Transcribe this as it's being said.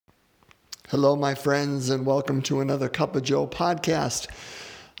Hello, my friends, and welcome to another Cup of Joe podcast.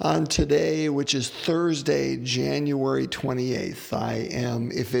 On today, which is Thursday, January 28th, I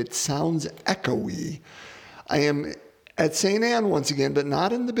am, if it sounds echoey, I am at St. Anne once again, but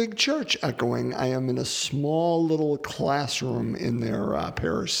not in the big church echoing. I am in a small little classroom in their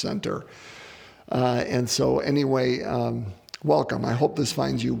parish center. Welcome. I hope this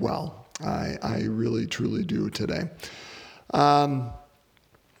finds you well. I really, truly do today.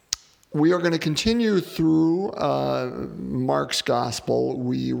 We are going to continue through Mark's Gospel.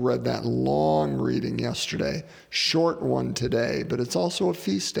 We read that long reading yesterday, short one today, but it's also a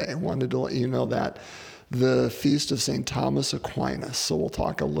feast day. I wanted to let you know that. The feast of St. Thomas Aquinas. So we'll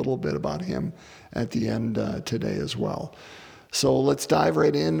talk a little bit about him at the end today as well. So let's dive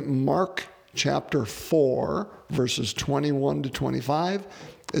right in. Mark chapter 4, verses 21 to 25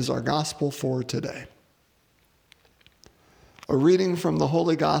 is our Gospel for today. A reading from the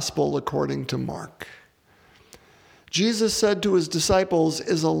Holy Gospel according to Mark. Jesus said to his disciples,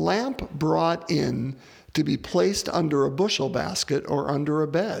 "Is a lamp brought in to be placed under a bushel basket or under a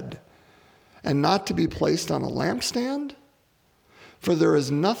bed, and not to be placed on a lampstand? For there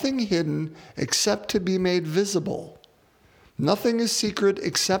is nothing hidden except to be made visible. Nothing is secret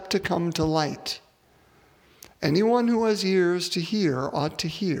except to come to light. Anyone who has ears to hear ought to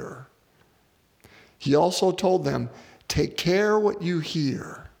hear." He also told them, "Take care what you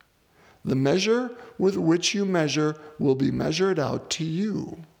hear. The measure with which you measure will be measured out to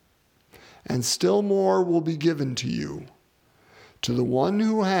you, and still more will be given to you. To the one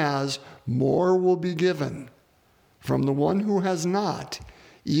who has, more will be given. From the one who has not,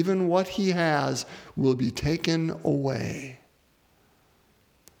 even what he has will be taken away."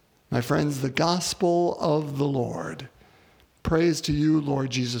 My friends, the gospel of the Lord. Praise to you, Lord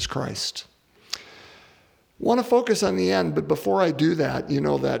Jesus Christ. Want to focus on the end, but before I do that,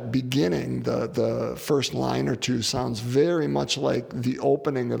 that beginning, the first line or two sounds very much like the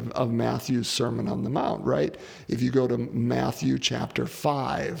opening of Matthew's Sermon on the Mount, right? If you go to Matthew chapter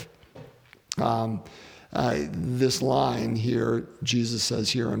 5, this line here, Jesus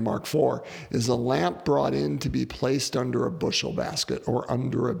says here in Mark 4, "Is a lamp brought in to be placed under a bushel basket or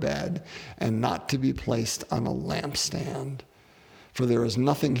under a bed, and not to be placed on a lampstand? For there is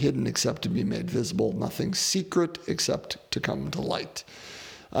nothing hidden except to be made visible, nothing secret except to come to light."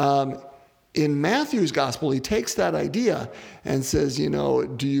 In Matthew's gospel, he takes that idea and says,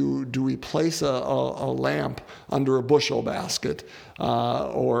 do we place a lamp under a bushel basket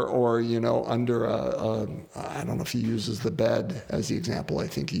or under I don't know if he uses the bed as the example. I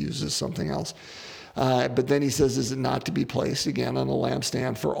think he uses something else. But then he says, "Is it not to be placed again on a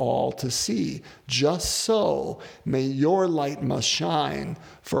lampstand for all to see? Just so may your light must shine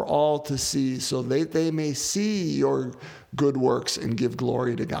for all to see, so that they may see your good works and give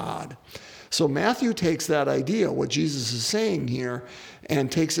glory to God." So Matthew takes that idea, what Jesus is saying here, and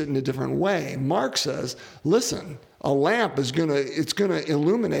takes it in a different way. Mark says, listen, a lamp is gonna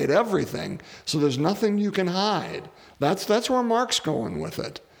illuminate everything, so there's nothing you can hide. That's where Mark's going with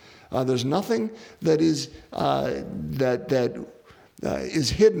it. There's nothing that is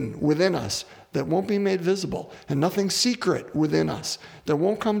hidden within us that won't be made visible, and nothing secret within us that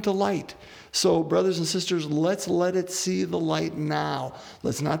won't come to light. So, brothers and sisters, let's let it see the light now.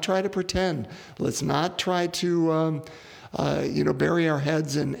 Let's not try to pretend. Let's not try to, bury our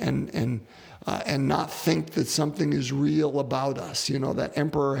heads and not think that something is real about us. That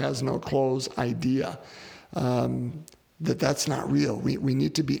emperor has no clothes idea. That's not real. We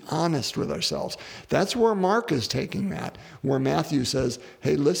need to be honest with ourselves. That's where Mark is taking that, where Matthew says,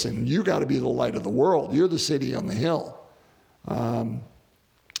 hey, listen, you got to be the light of the world. You're the city on the hill.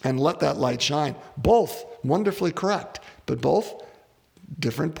 And let that light shine. Both wonderfully correct, but both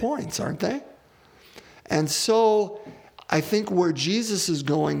different points, aren't they? And so I think where Jesus is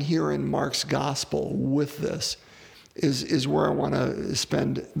going here in Mark's gospel with this is where I want to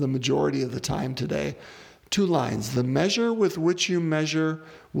spend the majority of the time today. 2 lines. The measure with which you measure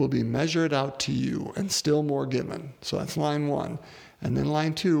will be measured out to you, and still more given. So that's line 1. And then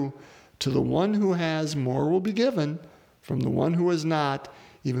line 2, to the one who has, more will be given. From the one who has not,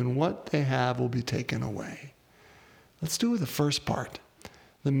 even what they have will be taken away. Let's do the first part.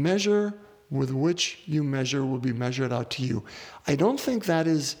 The measure with which you measure will be measured out to you. I don't think that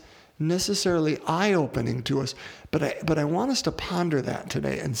is necessarily eye-opening to us, but I want us to ponder that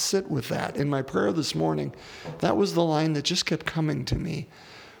today and sit with that. In my prayer this morning, that was the line that just kept coming to me.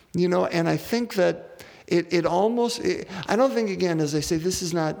 And I think that I don't think, again, as I say, this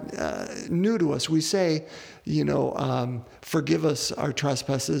is not new to us. We say, forgive us our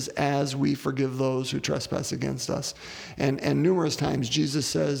trespasses as we forgive those who trespass against us. And numerous times Jesus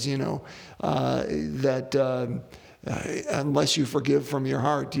says, that unless you forgive from your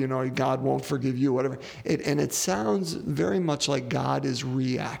heart, God won't forgive you, whatever. And it sounds very much like God is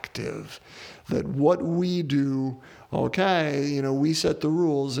reactive, that what we do, okay, we set the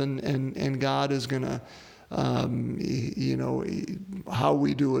rules, and God is going to, how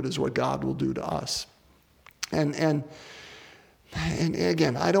we do it is what God will do to us. And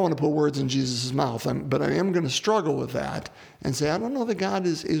again, I don't want to put words in Jesus' mouth, but I am going to struggle with that and say, I don't know that God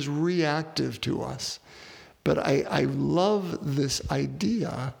is reactive to us. But I love this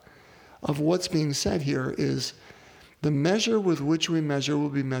idea of what's being said here is the measure with which we measure will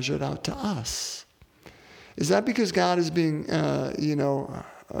be measured out to us. Is that because God is being,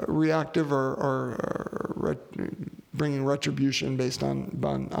 reactive or bringing retribution based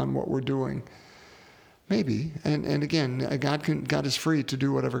on what we're doing? Maybe. And again, God is free to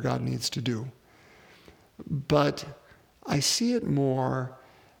do whatever God needs to do. But I see it more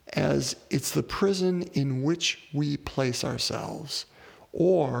as it's the prison in which we place ourselves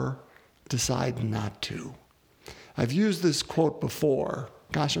or decide not to. I've used this quote before.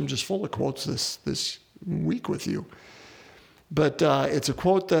 Gosh, I'm just full of quotes this week with you. But it's a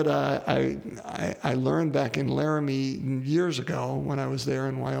quote that I learned back in Laramie years ago when I was there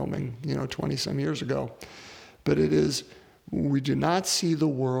in Wyoming, 20-some years ago. But it is, we do not see the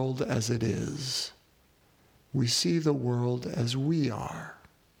world as it is. We see the world as we are.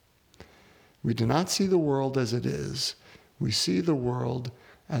 We do not see the world as it is. We see the world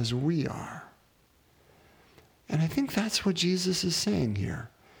as we are. And I think that's what Jesus is saying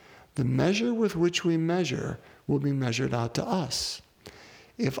here. The measure with which we measure will be measured out to us.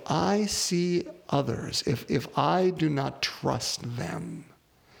 If I see others, if I do not trust them,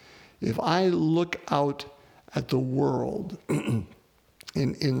 if I look out at the world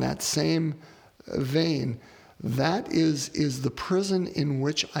in that same vein, that is the prison in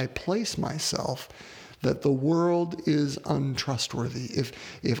which I place myself, that the world is untrustworthy.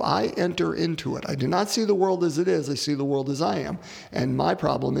 If I enter into it, I do not see the world as it is, I see the world as I am. And my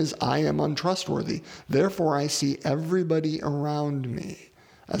problem is I am untrustworthy. Therefore, I see everybody around me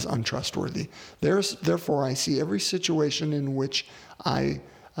as untrustworthy. Therefore, I see every situation in which I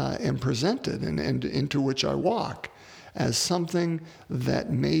am presented and into which I walk as something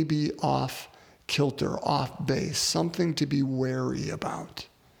that may be off kilter, off base, something to be wary about.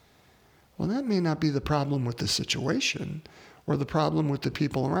 Well, that may not be the problem with the situation or the problem with the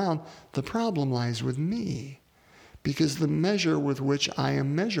people around. The problem lies with me, because the measure with which I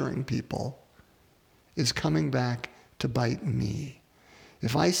am measuring people is coming back to bite me.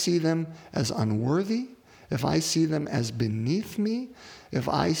 If I see them as unworthy, if I see them as beneath me, if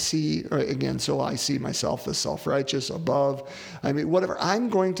I see, so I see myself as self-righteous, above, whatever, I'm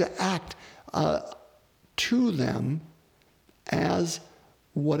going to act to them as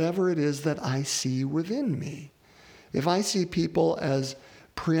whatever it is that I see within me. If I see people as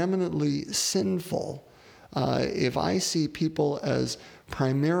preeminently sinful, if I see people as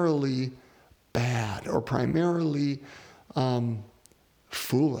primarily bad or primarily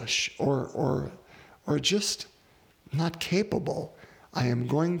foolish or just not capable, I am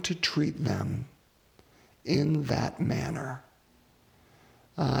going to treat them in that manner.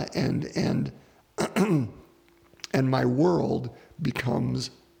 And my world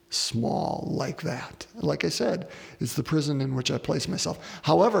becomes small like that. Like I said, it's the prison in which I place myself.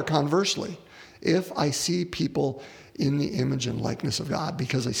 However, conversely, if I see people in the image and likeness of God,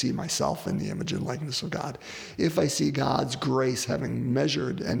 because I see myself in the image and likeness of God, if I see God's grace having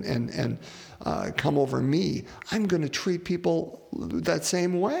measured and come over me, I'm going to treat people that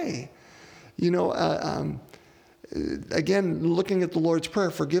same way. Again, looking at the Lord's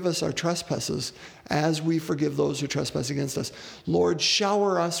Prayer, forgive us our trespasses as we forgive those who trespass against us. Lord,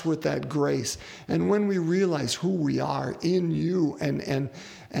 shower us with that grace. And when we realize who we are in you and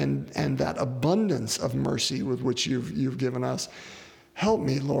that abundance of mercy with which you've given us, help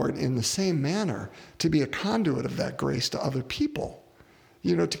me, Lord, in the same manner to be a conduit of that grace to other people,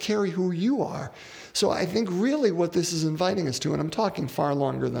 to carry who you are. So I think really what this is inviting us to, and I'm talking far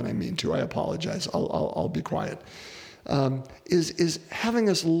longer than I mean to, I apologize, I'll be quiet, is having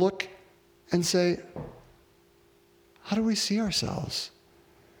us look and say, how do we see ourselves?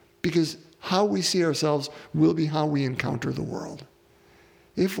 Because how we see ourselves will be how we encounter the world.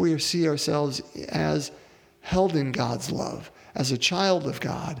 If we see ourselves as held in God's love, as a child of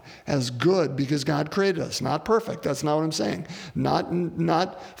God, as good because God created us. Not perfect, that's not what I'm saying.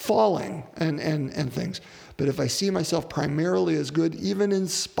 Not falling and things. But if I see myself primarily as good, even in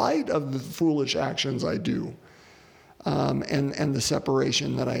spite of the foolish actions I do, and the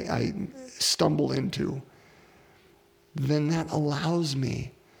separation that I stumble into, then that allows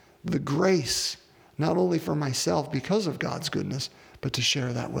me the grace, not only for myself because of God's goodness, but to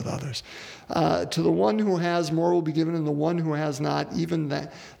share that with others. To the one who has, more will be given, and the one who has not, even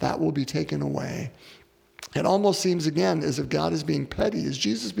that will be taken away. It almost seems, again, as if God is being petty. Is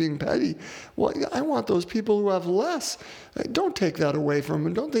Jesus being petty? Well, I want those people who have less. Don't take that away from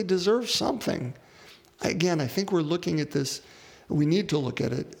them. Don't they deserve something? Again, I think we're looking at this, we need to look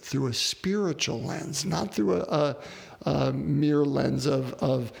at it through a spiritual lens, not through a mere lens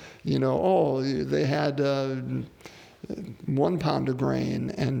of they had 1 pound of grain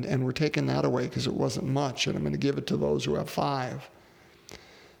and we're taking that away because it wasn't much and I'm going to give it to those who have 5.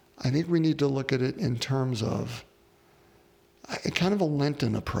 I think we need to look at it in terms of a kind of a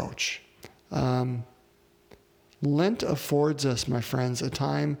Lenten approach. Lent affords us, my friends, a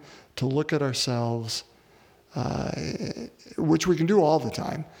time to look at ourselves, which we can do all the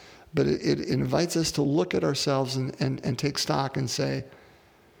time, but it invites us to look at ourselves and take stock and say,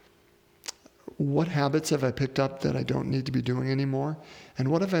 what habits have I picked up that I don't need to be doing anymore? And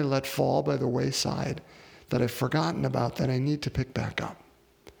what have I let fall by the wayside that I've forgotten about that I need to pick back up?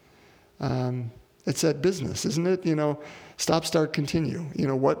 It's that business, isn't it? Stop, start, continue.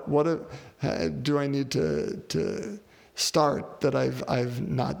 What do I need to start that I've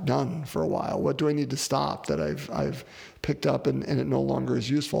not done for a while? What do I need to stop that I've picked up and it no longer is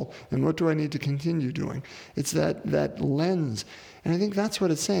useful? And what do I need to continue doing? It's that lens. And I think that's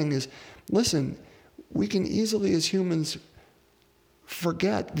what it's saying is, listen, we can easily as humans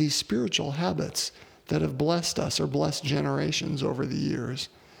forget these spiritual habits that have blessed us or blessed generations over the years.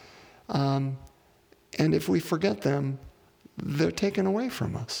 And if we forget them, they're taken away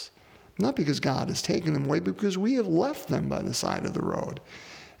from us. Not because God has taken them away, but because we have left them by the side of the road.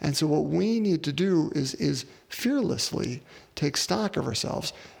 And so what we need to do is fearlessly take stock of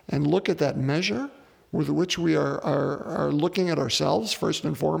ourselves and look at that measure with which we are looking at ourselves first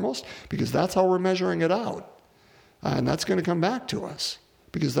and foremost, because that's how we're measuring it out. And that's going to come back to us,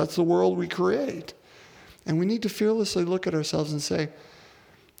 because that's the world we create. And we need to fearlessly look at ourselves and say,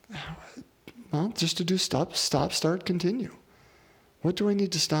 well, just to do stop, start, continue. What do I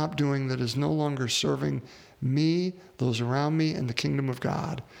need to stop doing that is no longer serving me, those around me, and the kingdom of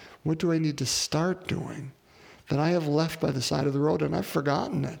God? What do I need to start doing that I have left by the side of the road and I've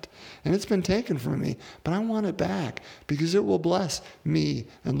forgotten it? And it's been taken from me, but I want it back because it will bless me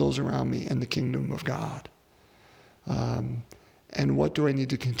and those around me and the kingdom of God. And what do I need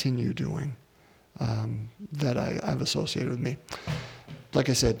to continue doing that I've associated with me? Like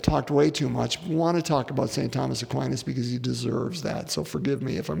I said, talked way too much. Want to talk about St. Thomas Aquinas because he deserves that. So forgive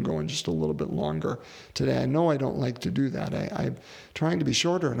me if I'm going just a little bit longer today. I know I don't like to do that. I'm trying to be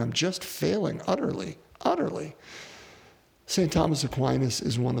shorter, and I'm just failing utterly. St. Thomas Aquinas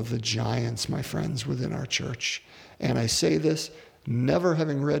is one of the giants, my friends, within our church. And I say this never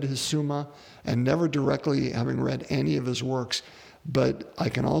having read his Summa and never directly having read any of his works. But I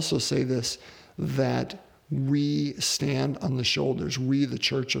can also say this, that we stand on the shoulders, we, the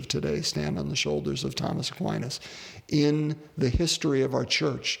church of today, stand on the shoulders of Thomas Aquinas. In the history of our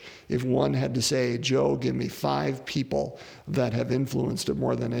church, if one had to say, Joe, give me 5 people that have influenced it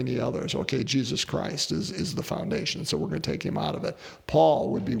more than any others, okay, Jesus Christ is the foundation, so we're going to take him out of it. Paul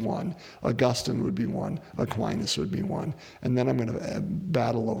would be one, Augustine would be one, Aquinas would be one, and then I'm going to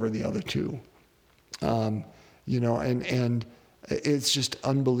battle over the other 2. And it's just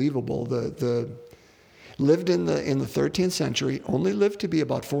unbelievable. Lived in the 13th century, only lived to be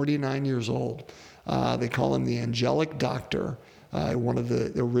about 49 years old. They call him the angelic doctor, one of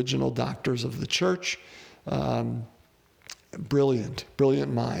the original doctors of the church.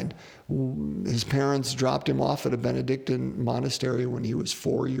 Brilliant mind. His parents dropped him off at a Benedictine monastery when he was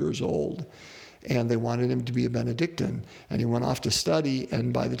 4 years old. And they wanted him to be a Benedictine. And he went off to study,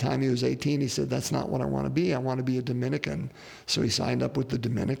 and by the time he was 18, he said, that's not what I want to be. I want to be a Dominican. So he signed up with the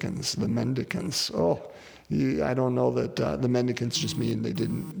Dominicans, the Mendicants. I don't know that the Mendicants just mean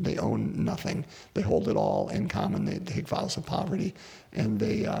they own nothing. They hold it all in common. They take vows of poverty, and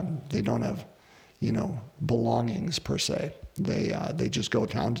they don't have, belongings per se. They just go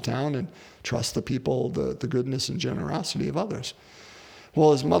town to town and trust the people, the goodness and generosity of others.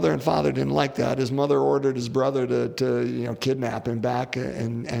 Well, his mother and father didn't like that. His mother ordered his brother to kidnap him back,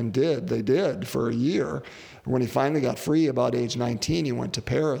 and they did for a year. When he finally got free, about age 19, he went to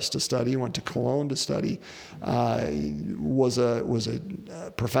Paris to study. He went to Cologne to study. He was a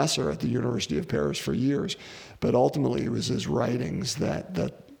professor at the University of Paris for years, but ultimately it was his writings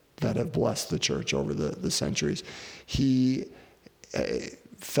that have blessed the church over the centuries. He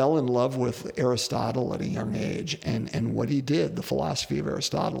fell in love with Aristotle at a young age, and what he did, the philosophy of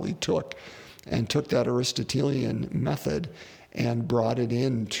Aristotle, he took that Aristotelian method and brought it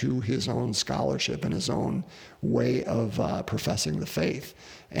into his own scholarship and his own way of professing the faith.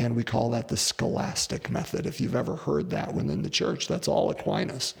 And we call that the scholastic method. If you've ever heard that within the church, that's all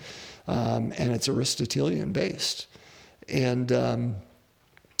Aquinas. And it's Aristotelian based. And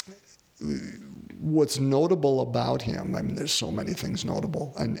what's notable about him, I mean, there's so many things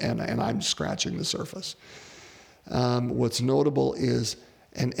notable, and I'm scratching the surface. What's notable is,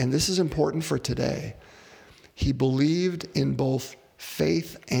 and this is important for today, he believed in both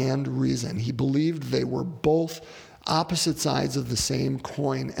faith and reason. He believed they were both opposite sides of the same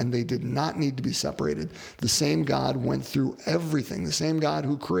coin, and they did not need to be separated. The same God went through everything. The same God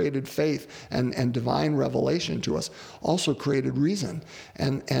who created faith and divine revelation to us also created reason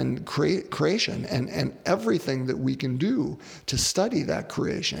and creation and everything that we can do to study that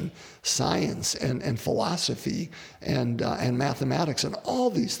creation, science and philosophy and mathematics and all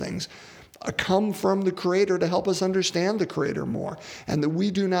these things come from the Creator to help us understand the Creator more, and that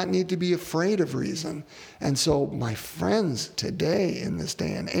we do not need to be afraid of reason. And so, my friends, today, in this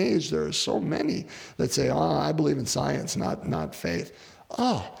day and age, there are so many that say, I believe in science, not faith.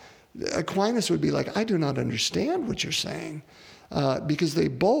 Aquinas would be like, I do not understand what you're saying, because they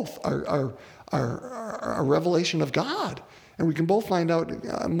both are a revelation of God, and we can both find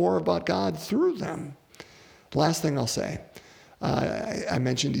out more about God through them. Last thing I'll say, I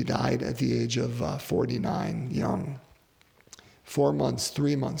mentioned he died at the age of 49, young.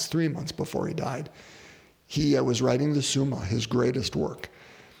 3 months before he died, he was writing the Summa, his greatest work.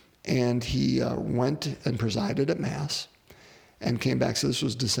 And he went and presided at Mass and came back. So this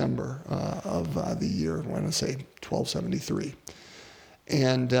was December of the year, I want to say 1273.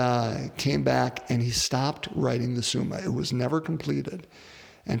 And came back and he stopped writing the Summa. It was never completed.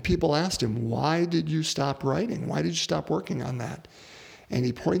 And people asked him, why did you stop writing? Why did you stop working on that? And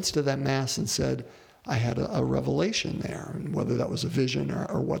he points to that Mass and said, I had a revelation there. And whether that was a vision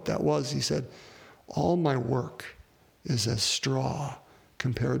or what that was, he said, all my work is as straw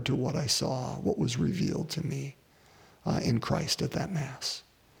compared to what I saw, what was revealed to me in Christ at that Mass.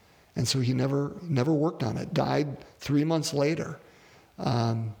 And so he never worked on it, died 3 months later.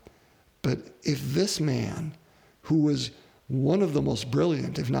 But if this man, who was one of the most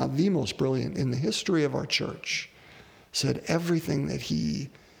brilliant, if not the most brilliant in the history of our church, said everything that he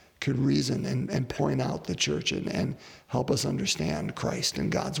could reason and point out the church and help us understand Christ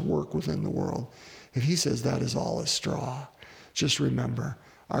and God's work within the world. If he says that is all a straw, just remember,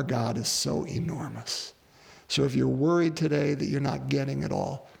 our God is so enormous. So if you're worried today that you're not getting it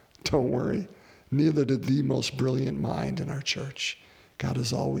all, don't worry. Neither did the most brilliant mind in our church. God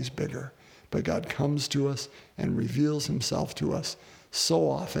is always bigger. But God comes to us and reveals himself to us so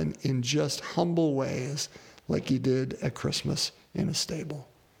often in just humble ways, like he did at Christmas in a stable.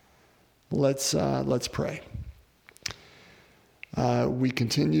 Let's pray. We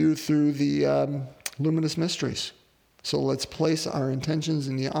continue through the luminous mysteries. So let's place our intentions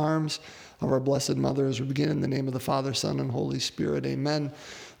in the arms of our Blessed Mother as we begin in the name of the Father, Son, and Holy Spirit. Amen.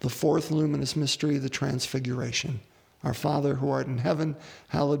 The fourth luminous mystery, the Transfiguration. Our Father, who art in heaven,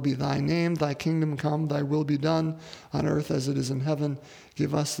 hallowed be thy name. Thy kingdom come, thy will be done, on earth as it is in heaven.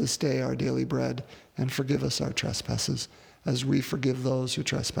 Give us this day our daily bread, and forgive us our trespasses, as we forgive those who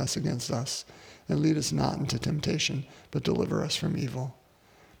trespass against us. And lead us not into temptation, but deliver us from evil.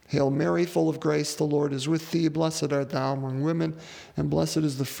 Hail Mary, full of grace, the Lord is with thee. Blessed art thou among women, and blessed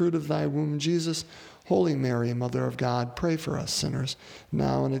is the fruit of thy womb, Jesus. Holy Mary, Mother of God, pray for us sinners,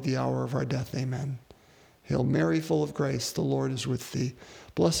 now and at the hour of our death. Amen. Hail Mary, full of grace, the Lord is with thee.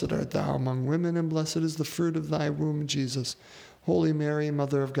 Blessed art thou among women, and blessed is the fruit of thy womb, Jesus. Holy Mary,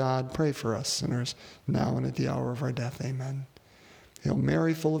 Mother of God, pray for us sinners, now and at the hour of our death. Amen. Hail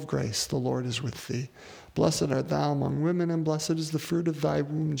Mary, full of grace, the Lord is with thee. Blessed art thou among women, and blessed is the fruit of thy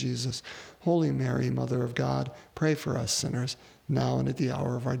womb, Jesus. Holy Mary, Mother of God, pray for us sinners, now and at the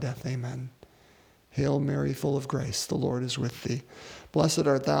hour of our death. Amen. Hail Mary, full of grace, the Lord is with thee. Blessed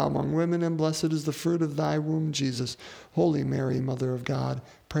art thou among women, and blessed is the fruit of thy womb, Jesus. Holy Mary, Mother of God,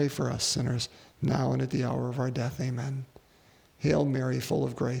 pray for us sinners, now and at the hour of our death. Amen. Hail Mary, full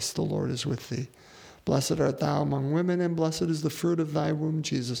of grace, the Lord is with thee. Blessed art thou among women, and blessed is the fruit of thy womb,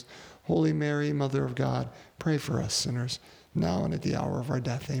 Jesus. Holy Mary, Mother of God, pray for us sinners, now and at the hour of our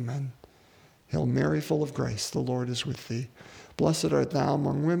death. Amen. Hail Mary, full of grace, the Lord is with thee. Blessed art thou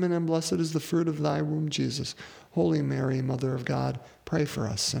among women, and blessed is the fruit of thy womb, Jesus. Holy Mary, Mother of God, pray for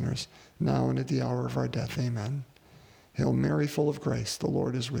us sinners, now and at the hour of our death. Amen. Hail Mary, full of grace, the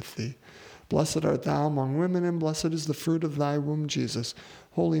Lord is with thee. Blessed art thou among women, and blessed is the fruit of thy womb, Jesus.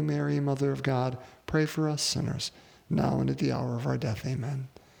 Holy Mary, Mother of God, pray for us sinners, now and at the hour of our death. Amen.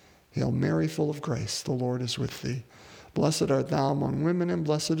 Hail Mary, full of grace, the Lord is with thee. Blessed art thou among women, and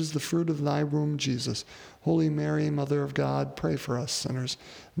blessed is the fruit of thy womb, Jesus. Holy Mary, Mother of God, pray for us sinners,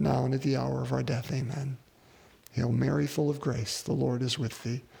 now and at the hour of our death. Amen. Hail Mary, full of grace, the Lord is with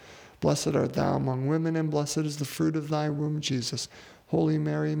thee. Blessed art thou among women, and blessed is the fruit of thy womb, Jesus. Holy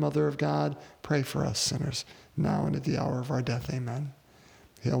Mary, Mother of God, pray for us sinners, now and at the hour of our death. Amen.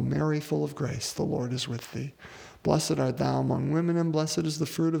 Hail Mary, full of grace, the Lord is with thee. Blessed art thou among women, and blessed is the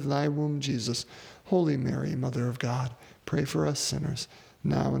fruit of thy womb, Jesus. Holy Mary, Mother of God, pray for us sinners,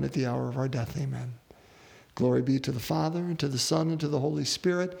 now and at the hour of our death. Amen. Glory be to the Father, and to the Son, and to the Holy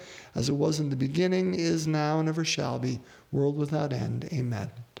Spirit, as it was in the beginning, is now, and ever shall be, world without end.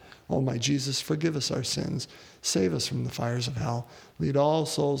 Amen. O my Jesus, forgive us our sins, save us from the fires of hell, lead all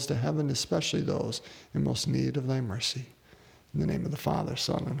souls to heaven, especially those in most need of thy mercy. In the name of the Father,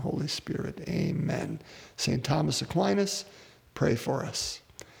 Son, and Holy Spirit, amen. St. Thomas Aquinas, pray for us.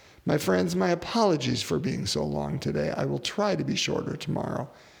 My friends, my apologies for being so long today. I will try to be shorter tomorrow.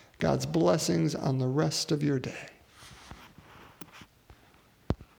 God's blessings on the rest of your day.